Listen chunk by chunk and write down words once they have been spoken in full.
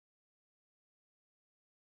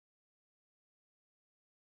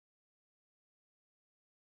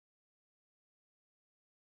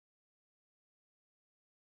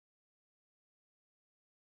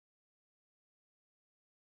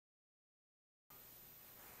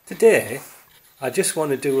Today I just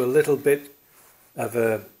want to do a little bit of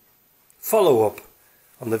a follow-up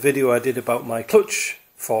on the video I did about my clutch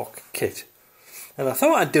fork kit, and I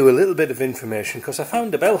thought I'd do a little bit of information because I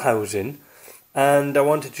found a bell housing and I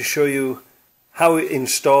wanted to show you how it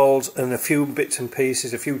installs and a few bits and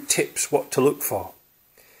pieces, a few tips what to look for.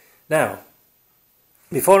 Now,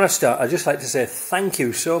 before I start, I'd just like to say thank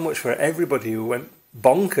you so much for everybody who went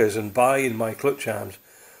bonkers and buying my clutch arms.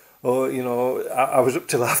 Or, you know, I was up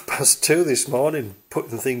till 2:30 this morning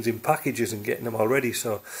putting things in packages and getting them all ready,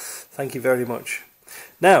 so thank you very much.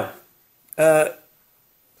 Now,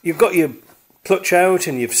 you've got your clutch out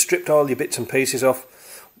and you've stripped all your bits and pieces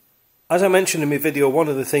off. As I mentioned in my video, one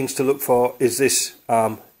of the things to look for is this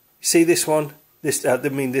arm. See this one?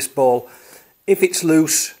 This ball. If it's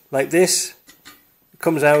loose like this, it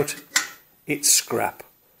comes out, it's scrap.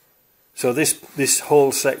 So this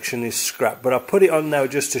whole section is scrap, but I'll put it on now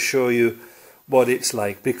just to show you what it's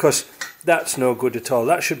like, because that's no good at all.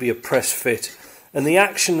 That should be a press fit, and the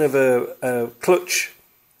action of a clutch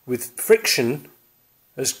with friction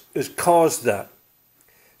has caused that.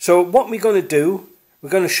 So what we're going to do,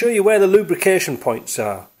 we're going to show you where the lubrication points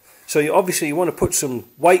are. So obviously you want to put some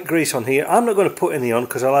white grease on here. I'm not going to put any on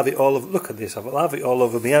because I'll have it all over. Look at this, I'll have it all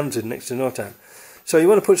over my hands in next to no time. So you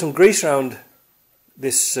want to put some grease around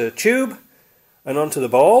this tube and onto the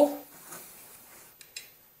ball.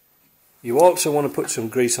 You also want to put some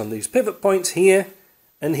grease on these pivot points here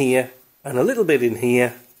and a little bit in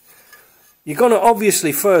here. You're going to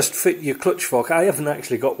obviously first fit your clutch fork. I haven't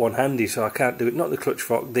actually got one handy, so I can't do it. Not the clutch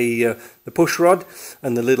fork, the push rod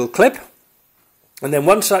and the little clip. And then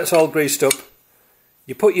once that's all greased up,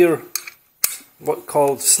 you put your what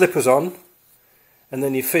called slippers on, and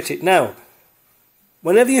then you fit it. Now,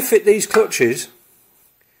 whenever you fit these clutches,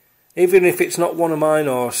 even if it's not one of mine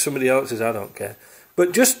or somebody else's, I don't care,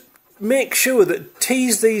 but just make sure that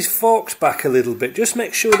tease these forks back a little bit. Just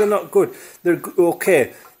make sure they're not good. They're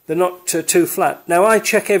okay. They're not too flat. Now I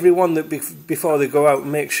check every one that before they go out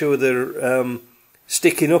and make sure they're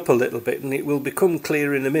sticking up a little bit, and it will become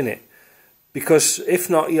clear in a minute. Because if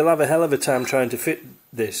not, you'll have a hell of a time trying to fit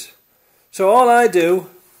this. So all I do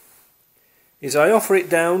is I offer it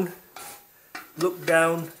down, look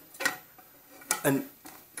down, and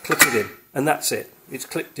clip it in, and that's it. It's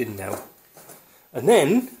clipped in now. And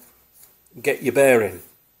then get your bearing.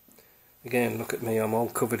 Again, look at me, I'm all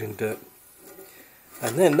covered in dirt.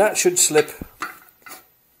 And then that should slip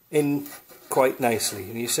in quite nicely.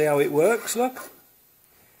 And you see how it works, look?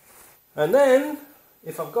 And then,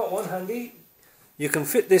 if I've got one handy, you can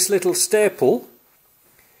fit this little staple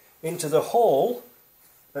into the hole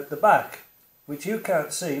at the back, which you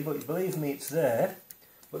can't see, but believe me, it's there.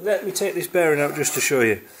 But let me take this bearing out just to show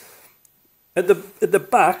you. At the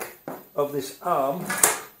back of this arm,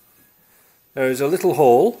 there is a little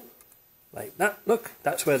hole, like that. Look,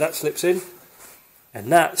 that's where that slips in. And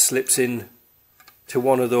that slips in to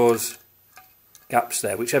one of those gaps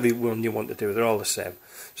there, whichever one you want to do, they're all the same.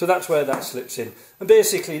 So that's where that slips in. And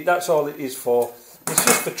basically that's all it is for. It's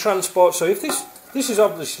just for transport. So if this is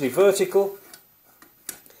obviously vertical,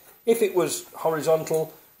 if it was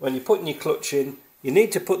horizontal, when you're putting your clutch in, you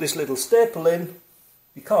need to put this little staple in,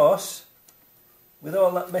 because with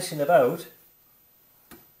all that messing about,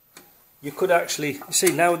 you could actually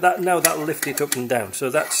see now that'll lift it up and down.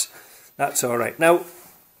 So that's alright. Now,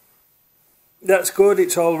 that's good,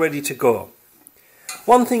 it's all ready to go.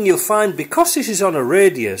 One thing you'll find, because this is on a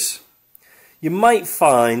radius, you might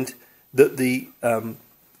find that the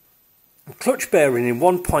clutch bearing in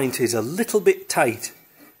one point is a little bit tight.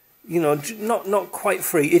 You know, not quite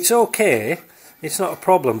free. It's okay, it's not a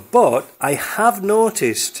problem, but I have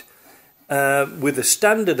noticed with a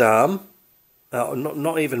standard arm,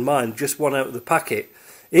 not even mine, just one out of the packet,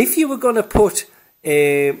 if you were going to put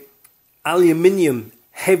a aluminium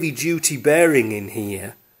heavy duty bearing in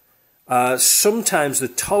here, sometimes the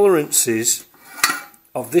tolerances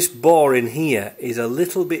of this bore in here is a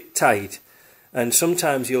little bit tight, and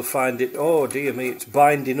sometimes you'll find it, oh dear me, it's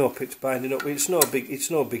binding up. It's no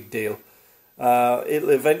big deal. It'll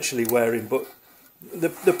eventually wear in, but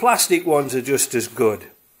the plastic ones are just as good.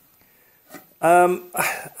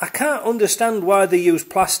 I can't understand why they use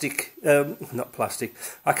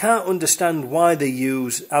I can't understand why they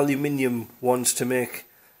use aluminium ones to make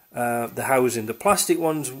the housing. The plastic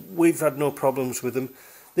ones, we've had no problems with them.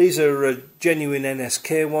 These are genuine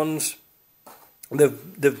NSK ones.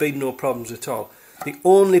 There've been no problems at all. The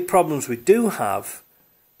only problems we do have,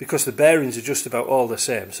 because the bearings are just about all the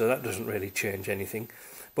same, so that doesn't really change anything,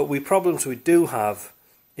 but problems we do have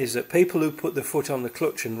is that people who put the foot on the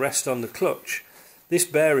clutch and rest on the clutch, this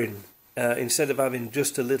bearing instead of having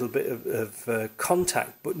just a little bit of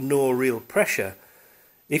contact but no real pressure,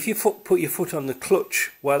 if you put your foot on the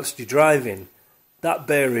clutch whilst you're driving, that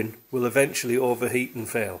bearing will eventually overheat and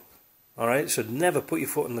fail. Alright, so never put your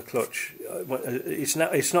foot on the clutch. It's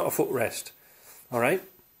not a footrest. Alright,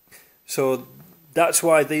 so that's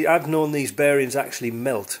why I've known these bearings actually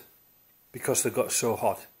melt, because they got so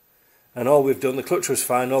hot. And all we've done, the clutch was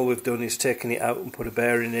fine, all we've done is taken it out and put a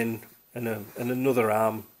bearing in and another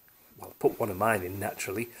arm. Well, put one of mine in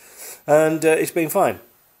naturally, and it's been fine.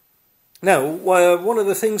 Now, one of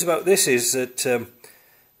the things about this is that a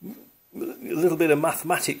little bit of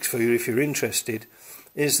mathematics for you if you're interested,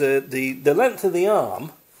 is that the length of the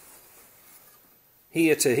arm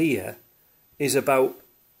here to here is about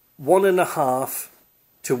 1.5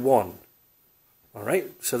 to 1.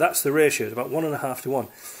 Alright, so that's the ratio, it's about 1.5 to 1.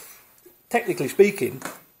 Technically speaking,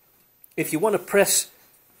 if you want to press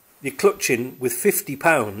your clutch in with 50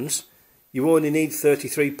 pounds, you only need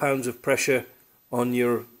 33 pounds of pressure on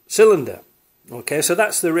your cylinder. Okay, so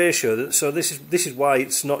that's the ratio. So this is why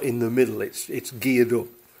it's not in the middle, it's geared up.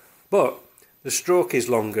 But the stroke is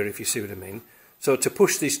longer, if you see what I mean. So to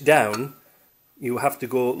push this down, you have to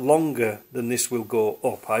go longer than this will go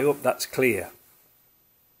up. I hope that's clear.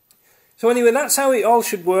 So anyway, that's how it all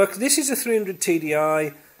should work. This is a 300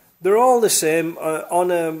 TDI. They're all the same. On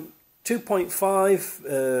a 2.5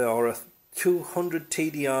 or a 200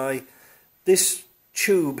 TDI, this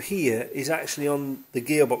tube here is actually on the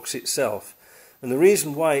gearbox itself. And the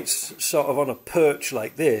reason why it's sort of on a perch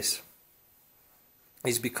like this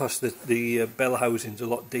is because the bell housing's a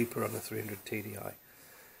lot deeper on a 300 TDI.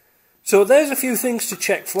 So there's a few things to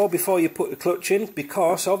check for before you put the clutch in,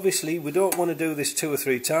 because obviously we don't want to do this 2 or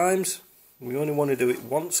 3 times. We only want to do it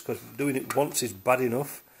once, because doing it once is bad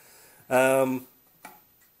enough. Like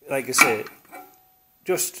I say,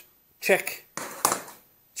 just check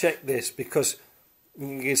this, because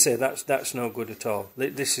you can say that's no good at all.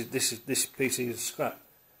 This piece is scrap.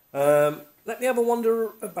 Let me have a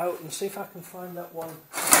wander about and see if I can find that one.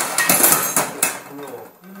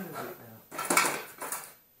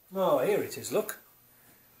 Oh, here it is, look.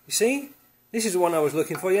 You see? This is the one I was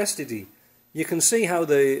looking for yesterday. You can see how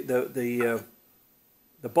the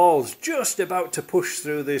ball's just about to push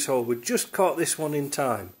through this hole. We just caught this one in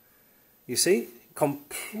time. You see?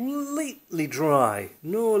 Completely dry.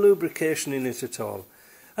 No lubrication in it at all.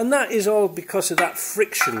 And that is all because of that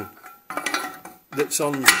friction that's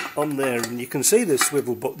on there. And you can see the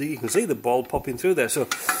swivel, but you can see the ball popping through there. So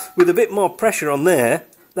with a bit more pressure on there,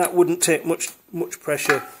 that wouldn't take much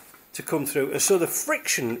pressure to come through. And so the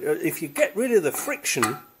friction, if you get rid of the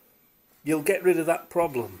friction, you'll get rid of that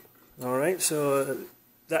problem. Alright, so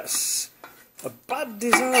that's a bad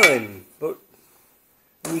design, but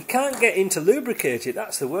you can't get in to lubricate it.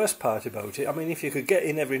 That's the worst part about it. I mean, if you could get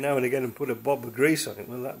in every now and again and put a bob of grease on it,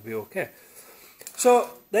 well, that'd be okay. So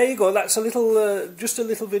there you go. That's a little, just a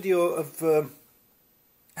little video of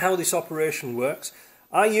how this operation works.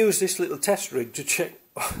 I use this little test rig to check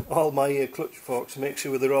all my clutch forks, make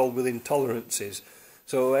sure they're all within tolerances.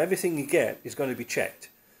 So everything you get is going to be checked.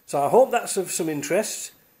 So I hope that's of some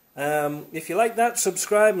interest. If you like that,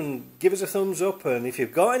 subscribe and give us a thumbs up. And if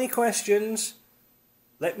you've got any questions,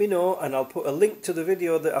 let me know, and I'll put a link to the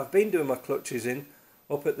video that I've been doing my clutches in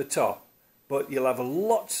up at the top. But you'll have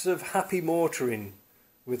lots of happy motoring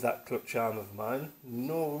with that clutch arm of mine.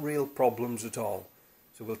 No real problems at all.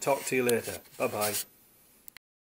 So we'll talk to you later. Bye bye.